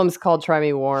his album's called Try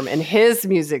Me Warm, and his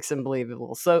music's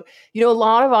unbelievable. So, a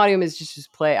lot of audio musicians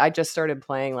play. I just started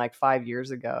playing like 5 years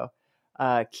ago.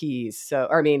 Keys.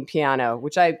 Piano,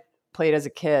 which I played as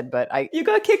a kid, but You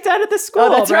got kicked out of the school. Oh,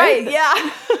 that's right.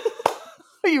 Yeah.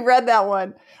 You read that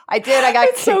one. I did. I got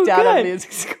kicked out of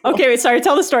music school. Okay, wait, sorry.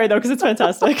 Tell the story though, because it's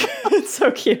fantastic. It's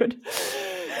so cute.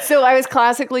 So I was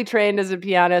classically trained as a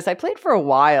pianist. I played for a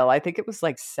while. I think it was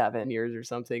like 7 years or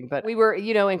something. But we were,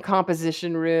 in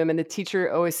composition room, and the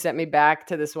teacher always sent me back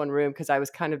to this one room because I was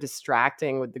kind of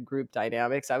distracting with the group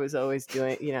dynamics. I was always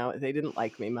doing, they didn't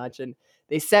like me much. And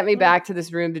they sent me back to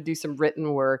this room to do some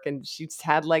written work. And she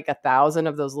had like 1,000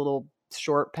 of those little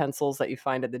short pencils that you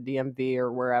find at the DMV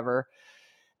or wherever.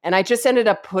 And I just ended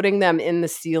up putting them in the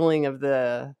ceiling of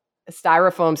the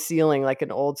styrofoam ceiling, like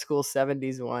an old school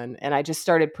 70s one. And I just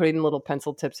started putting little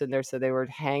pencil tips in there so they were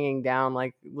hanging down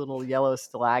like little yellow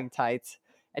stalactites.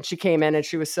 And she came in and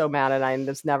she was so mad, and I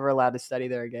was never allowed to study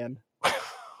there again.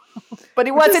 But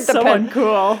it wasn't the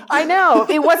uncool. I know.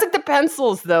 It wasn't the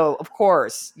pencils though, of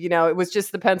course. It was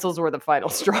just the pencils were the final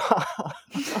straw.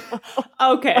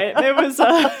 Okay. It was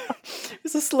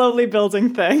a slowly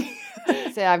building thing.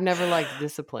 Say, I've never liked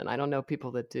discipline. I don't know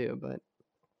people that do, but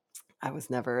I was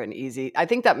never an easy. I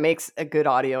think that makes a good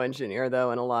audio engineer,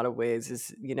 though, in a lot of ways,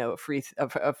 is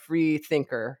a free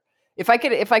thinker. If I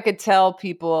could tell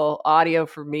people, audio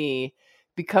for me,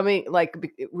 becoming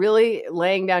really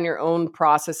laying down your own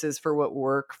processes for what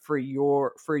work for you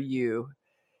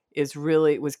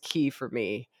was key for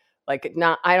me.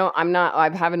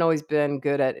 I haven't always been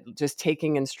good at just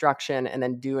taking instruction and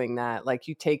then doing that. Like,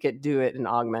 you take it, do it, and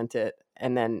augment it,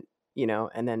 and then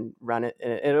and then run it.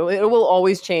 It will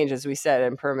always change, as we said,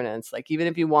 impermanence. Like, even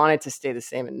if you want it to stay the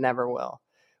same, it never will,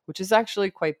 which is actually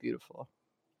quite beautiful.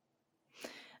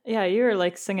 Yeah, you were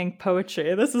like singing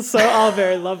poetry. This is all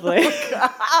very lovely. Oh,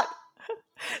 God.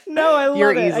 No, I love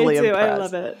You're it. easily I do.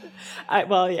 impressed. I love it.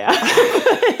 Well,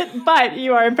 yeah. But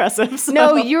you are impressive. So.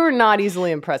 No, you're not easily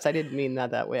impressed. I didn't mean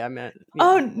that way. I meant...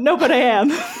 Oh, no, but I am.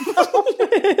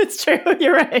 It's true.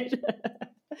 You're right.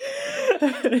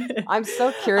 I'm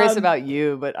so curious about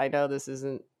you, but I know this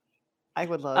isn't... I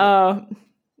would love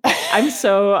it. I'm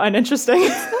so uninteresting.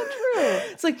 It's so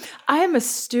true. It's like, I am a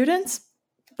student.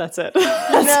 That's it.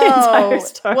 That's the entire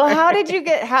story. Well,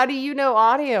 how do you know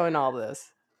audio and all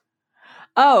this?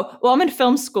 Oh, well, I'm in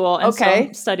film school, and so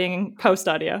I'm studying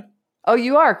post-audio. Oh,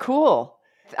 you are? Cool.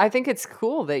 I think it's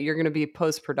cool that you're going to be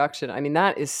post-production. I mean,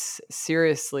 that is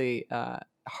seriously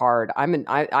hard.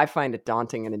 I find it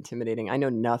daunting and intimidating. I know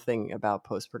nothing about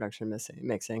post-production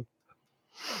mixing.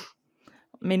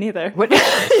 Me neither. What?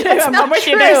 I'm with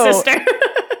you there, sister.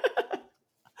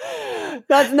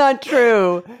 That's not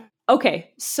true.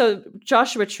 Okay, so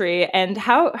Joshua Tree, and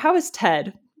how is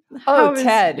TED?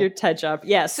 TED. Your TED job?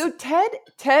 Yes. So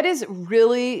TED is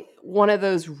really one of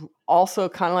those, also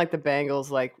kind of like the Bangles,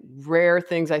 like rare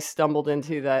things I stumbled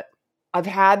into that I've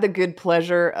had the good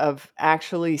pleasure of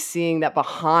actually seeing that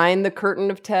behind the curtain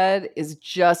of TED is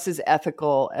just as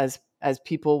ethical as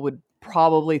people would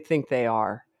probably think they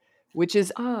are, which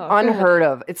is unheard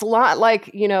of. It's a lot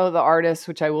like, the artists,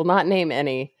 which I will not name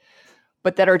any,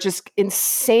 but that are just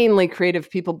insanely creative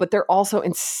people, but they're also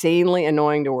insanely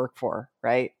annoying to work for,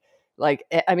 right? Like,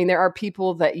 I mean, there are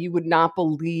people that you would not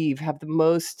believe have the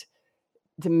most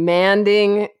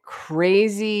demanding,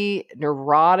 crazy,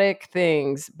 neurotic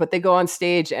things, but they go on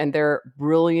stage and they're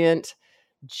brilliant,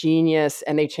 genius,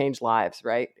 and they change lives,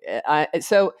 right?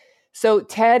 So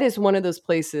TED is one of those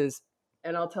places,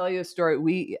 and I'll tell you a story.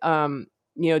 We,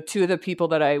 two of the people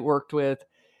that I worked with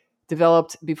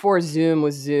developed, before Zoom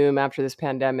was Zoom, after this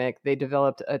pandemic, they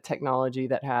developed a technology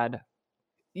that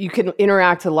you can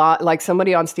interact a lot. Like,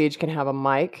 somebody on stage can have a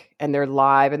mic and they're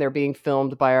live and they're being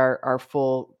filmed by our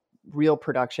full real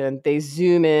production. They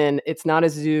zoom in. It's not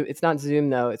Zoom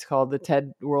though. It's called the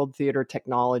TED World Theater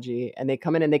technology. And they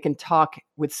come in and they can talk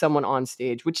with someone on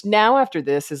stage, which now after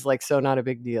this is like so not a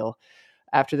big deal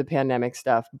after the pandemic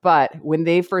stuff. But when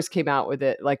they first came out with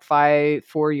it, like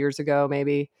 4 years ago,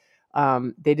 maybe,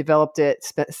 they developed it,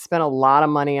 spent a lot of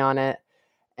money on it.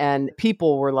 And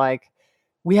people were like,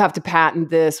 we have to patent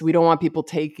this. We don't want people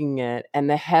taking it. And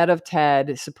the head of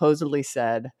TED supposedly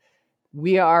said,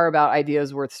 we are about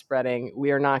ideas worth spreading.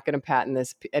 We are not going to patent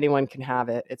this. Anyone can have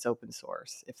it. It's open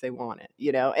source if they want it,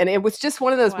 you know? And it was just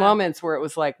one of those moments where it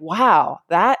was like, wow,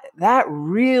 that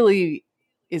really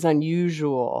is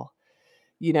unusual,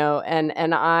 you know? And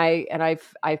I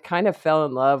kind of fell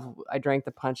in love. I drank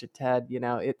the punch at TED, you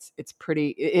know, it's pretty,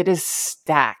 it is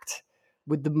stacked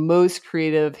with the most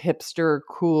creative, hipster,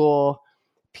 cool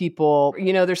people.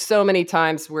 You know, there's so many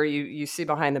times where you see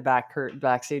behind the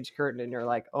backstage curtain and you're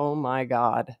like, oh my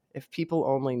God, if people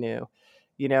only knew,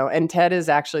 you know. And TED is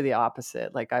actually the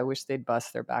opposite. Like, I wish they'd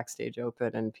bust their backstage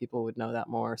open and people would know that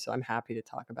more. So I'm happy to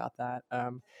talk about that.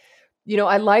 You know,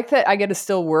 I like that I get to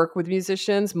still work with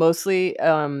musicians. Mostly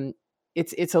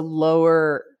it's a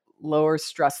lower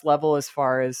stress level as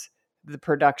far as the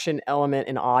production element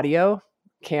in audio.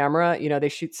 Camera, you know, they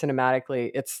shoot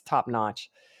cinematically. It's top notch.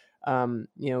 You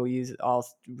know, we use all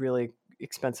really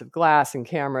expensive glass and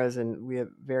cameras, and we have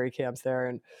cams there,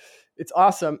 and it's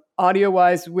awesome. Audio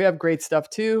wise, we have great stuff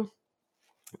too.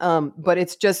 But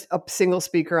it's just a single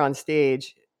speaker on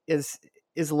stage is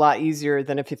a lot easier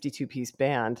than a 52 piece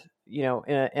band, you know,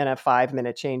 in a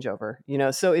 5-minute changeover, you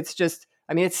know? So it's just,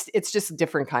 I mean, it's just a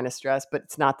different kind of stress, but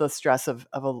it's not the stress of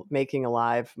making a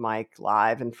live mic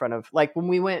live in front of, like, when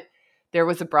we went, there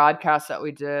was a broadcast that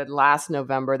we did last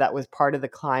November that was part of the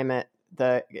climate,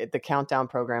 the countdown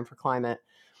program for climate.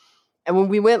 And when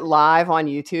we went live on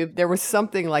YouTube, there was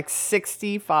something like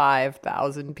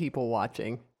 65,000 people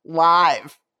watching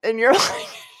live. And you're like,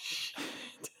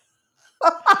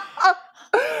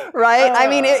 right? I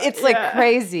mean, it's like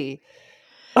crazy.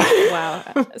 Wow.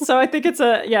 So I think it's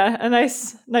a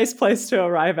nice place to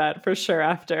arrive at for sure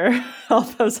after all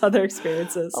those other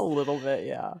experiences. A little bit,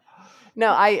 yeah. No,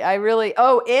 I really,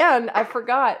 and I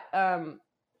forgot,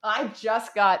 I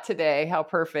just got today, how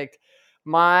perfect,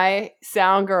 my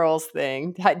Sound Girls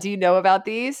thing. Do you know about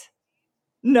these?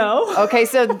 No. Okay,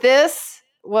 so this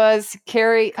was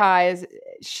Carrie Kai's,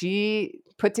 she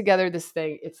put together this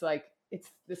thing. It's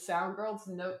the Sound Girls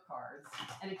note cards,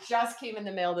 and it just came in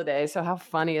the mail today. So how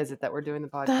funny is it that we're doing the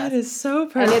podcast? That is so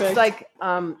perfect.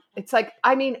 And it's like,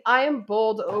 I mean, I am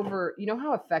bowled over. You know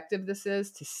how effective this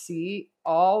is to see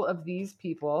all of these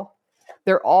people.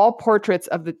 They're all portraits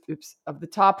of the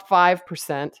top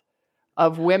 5%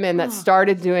 of women that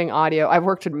started doing audio. I've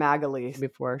worked with Magali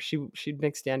before. She'd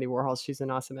mixed Andy Warhol. She's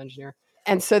an awesome engineer.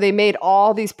 And so they made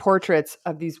all these portraits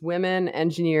of these women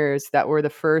engineers that were the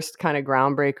first kind of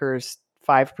groundbreakers,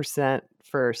 5%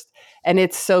 first. And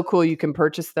it's so cool. You can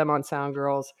purchase them on Sound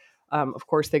Girls. Of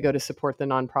course, they go to support the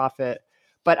nonprofit.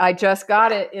 But I just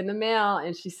got it in the mail,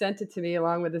 and she sent it to me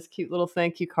along with this cute little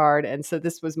thank you card. And so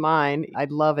this was mine. I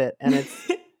love it. And it's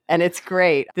and it's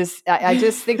great. I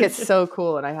just think it's so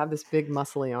cool. And I have this big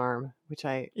muscly arm, which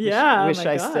I wish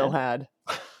I still had.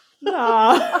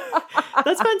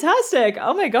 That's fantastic.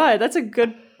 Oh my God. That's a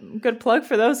good plug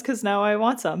for those, because now I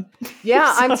want some.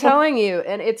 Yeah, I'm telling you.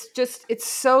 And it's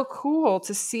so cool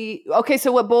to see. Okay,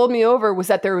 so what bowled me over was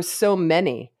that there was so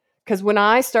many. Because when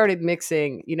I started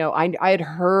mixing, you know, I had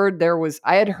heard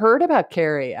about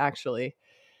Carrie, actually.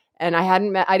 And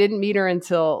I didn't meet her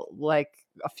until like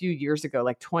a few years ago,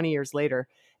 like 20 years later.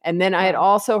 And then I had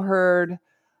also heard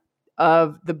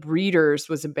of the Breeders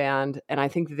was a band, and I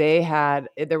think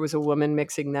there was a woman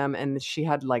mixing them, and she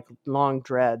had like long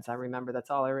dreads. I remember, that's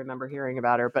all I remember hearing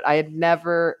about her, but I had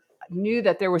never knew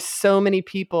that there was so many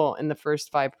people in the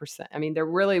first 5%. I mean, there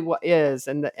really is.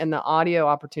 And the audio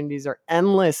opportunities are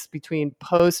endless between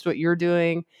post, what you're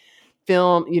doing,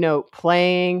 film, you know,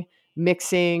 playing,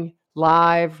 mixing,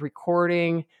 live,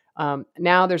 recording.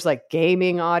 Now there's like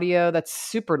gaming audio that's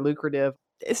super lucrative.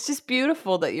 It's just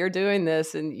beautiful that you're doing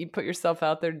this and you put yourself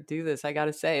out there to do this. I got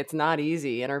to say, it's not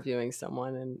easy interviewing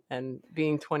someone and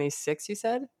being 26, you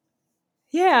said?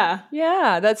 Yeah.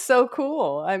 Yeah, that's so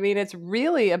cool. I mean, it's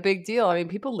really a big deal. I mean,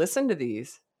 people listen to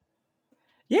these.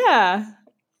 Yeah.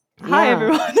 Hi,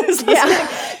 everyone who's listening.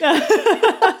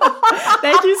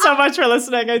 Thank you so much for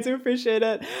listening. I do appreciate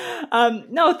it.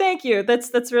 No, thank you.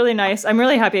 That's really nice. I'm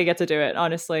really happy I get to do it,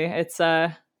 honestly. It's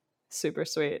a super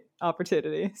sweet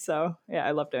opportunity. So yeah,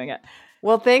 I love doing it.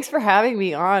 Well, thanks for having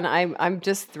me on. I'm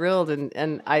just thrilled,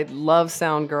 and I love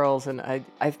Sound Girls, and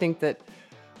I think that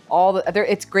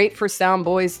it's great for sound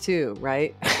boys too,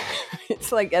 right?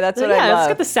 It's like, that's what I love. Let's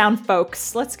get the sound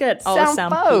folks. Let's get all the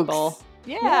sound people.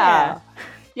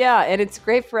 Yeah, and it's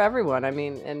great for everyone. I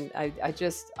mean, and I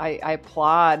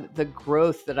applaud the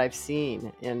growth that I've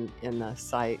seen in the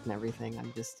site and everything.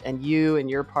 And you and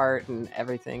your part and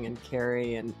everything, and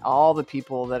Carrie and all the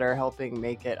people that are helping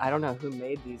make it. I don't know who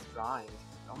made these drawings.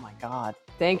 Oh my God.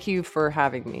 Thank you for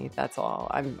having me. That's all.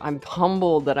 I'm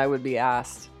humbled that I would be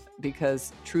asked,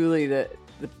 because truly the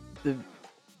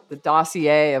the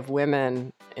dossier of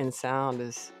women in sound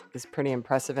is pretty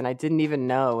impressive, and I didn't even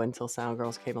know until Sound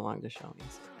Girls came along to show me.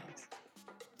 So thanks.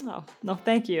 Oh, no,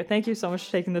 thank you. Thank you so much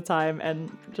for taking the time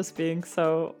and just being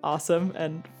so awesome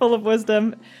and full of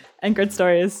wisdom and good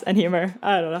stories and humor.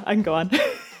 I don't know. I can go on.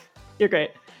 You're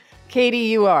great. Katie,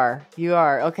 you are.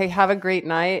 Okay, have a great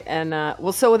night. And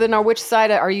so then which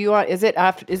side are you on? Is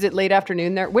it late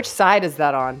afternoon there? Which side is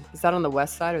that on? Is that on the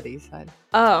west side or the east side?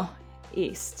 Oh,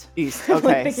 east. East,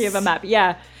 okay. Thinking of a map.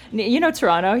 Yeah. You know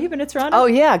Toronto? You've been to Toronto? Oh,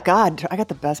 yeah. God, I got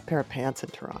the best pair of pants in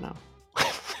Toronto.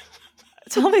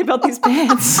 Tell me about these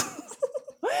pants.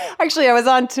 Actually, I was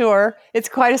on tour. It's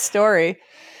quite a story.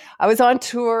 I was on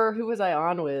tour. Who was I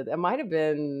on with? It might have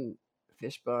been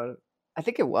Fishbone. I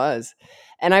think it was.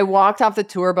 And I walked off the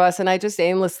tour bus, and I just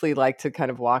aimlessly like to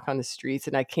kind of walk on the streets.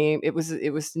 And it was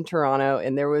in Toronto,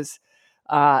 and there was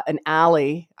an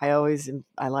alley. I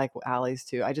like alleys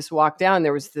too. I just walked down.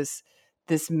 There was this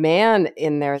man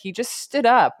in there. He just stood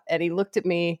up and he looked at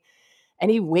me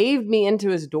and he waved me into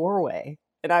his doorway.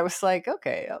 And I was like,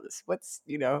 okay,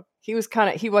 he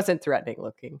wasn't threatening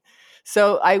looking.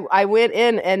 So I went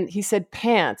in and he said,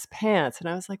 pants. And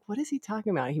I was like, what is he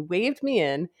talking about? He waved me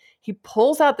in. He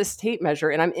pulls out this tape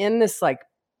measure, and I'm in this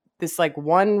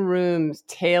one room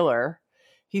tailor.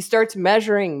 He starts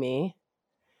measuring me.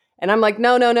 And I'm like,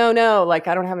 no. Like,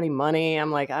 I don't have any money. I'm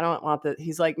like, I don't want that.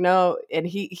 He's like, no. And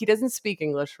he doesn't speak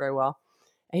English very well.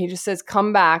 And he just says,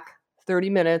 come back 30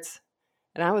 minutes.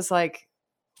 And I was like,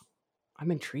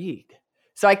 I'm intrigued.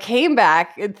 So I came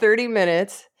back in 30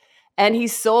 minutes and he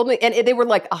sold me, and they were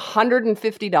like $150 in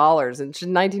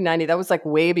 1990. That was like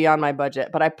way beyond my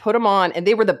budget, but I put them on and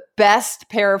they were the best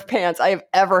pair of pants I have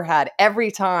ever had.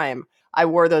 Every time I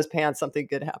wore those pants, something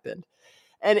good happened.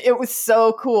 And it was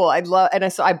so cool.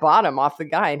 So I bought them off the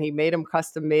guy, and he made them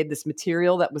custom made, this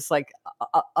material that was like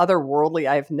otherworldly.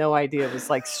 I have no idea. It was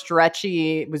like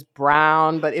stretchy. It was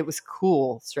brown, but it was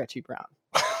cool, stretchy brown.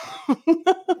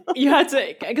 You had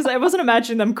to, because I wasn't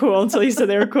imagining them cool until you said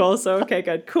they were cool. So, okay,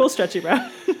 good. Cool, stretchy brown.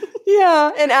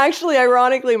 Yeah. And actually,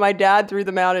 ironically, my dad threw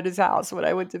them out at his house when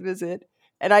I went to visit.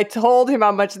 And I told him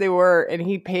how much they were, and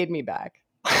he paid me back.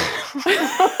 Those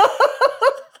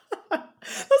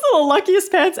are the luckiest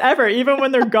pants ever. Even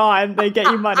when they're gone, they get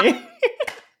you money.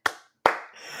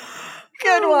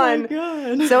 Good one. My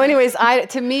God. So anyways,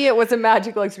 to me, it was a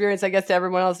magical experience. I guess to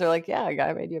everyone else, they're like, yeah, a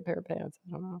guy made you a pair of pants.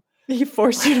 I don't know. He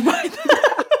forced you to buy them,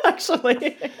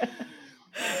 actually.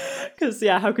 Because,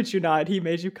 yeah, how could you not? He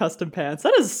made you custom pants.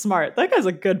 That is smart. That guy's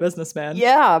a good businessman.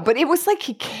 Yeah, but it was like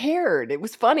he cared. It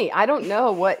was funny. I don't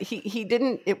know what he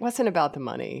didn't. It wasn't about the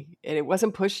money, and it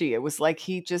wasn't pushy. It was like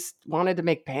he just wanted to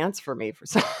make pants for me for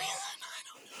some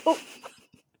reason.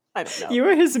 I don't know. You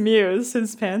were his muse,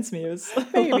 his pants muse.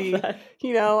 Maybe.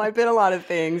 I've been a lot of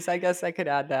things. I guess I could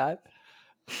add that.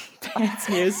 Pants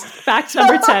muse. Fact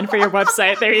number 10 for your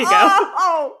website. There you go.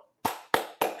 Oh.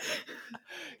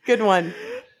 Good one.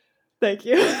 Thank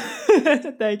you.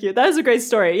 Thank you. That is a great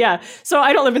story. Yeah. So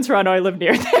I don't live in Toronto. I live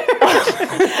near there.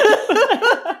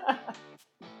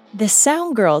 The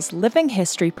Sound Girls Living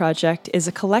History Project is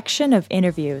a collection of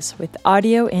interviews with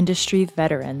audio industry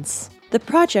veterans. The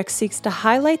project seeks to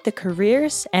highlight the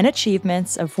careers and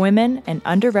achievements of women and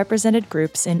underrepresented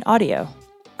groups in audio.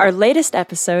 Our latest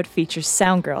episode features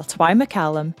sound girl Twy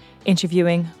McCallum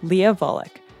interviewing Leah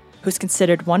Volek, who's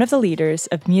considered one of the leaders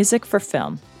of music for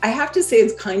film. I have to say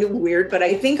it's kind of weird, but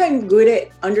I think I'm good at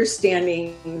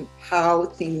understanding how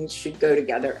things should go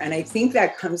together. And I think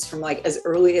that comes from like as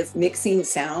early as mixing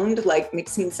sound. Like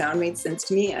mixing sound made sense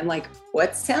to me, and like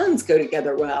what sounds go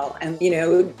together well, and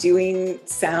doing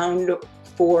sound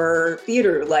for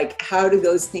theater, like how do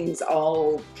those things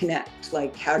all connect?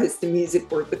 Like how does the music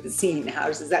work with the scene? How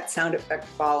does that sound effect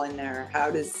fall in there?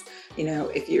 How does,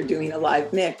 if you're doing a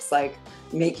live mix, like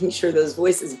making sure those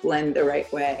voices blend the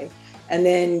right way. And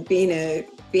then being an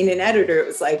editor, it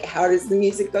was like, how does the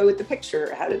music go with the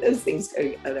picture? How do those things go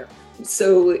together?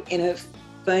 So in a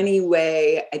funny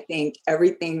way, I think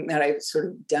everything that I've sort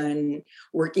of done,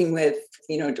 working with,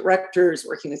 directors,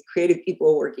 working with creative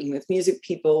people, working with music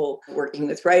people, working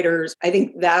with writers, I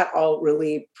think that all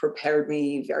really prepared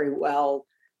me very well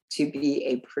to be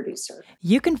a producer.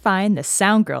 You can find the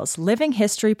Sound Girls Living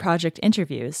History Project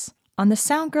interviews on the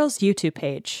Sound Girls YouTube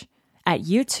page at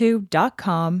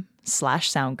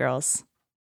youtube.com/soundgirls.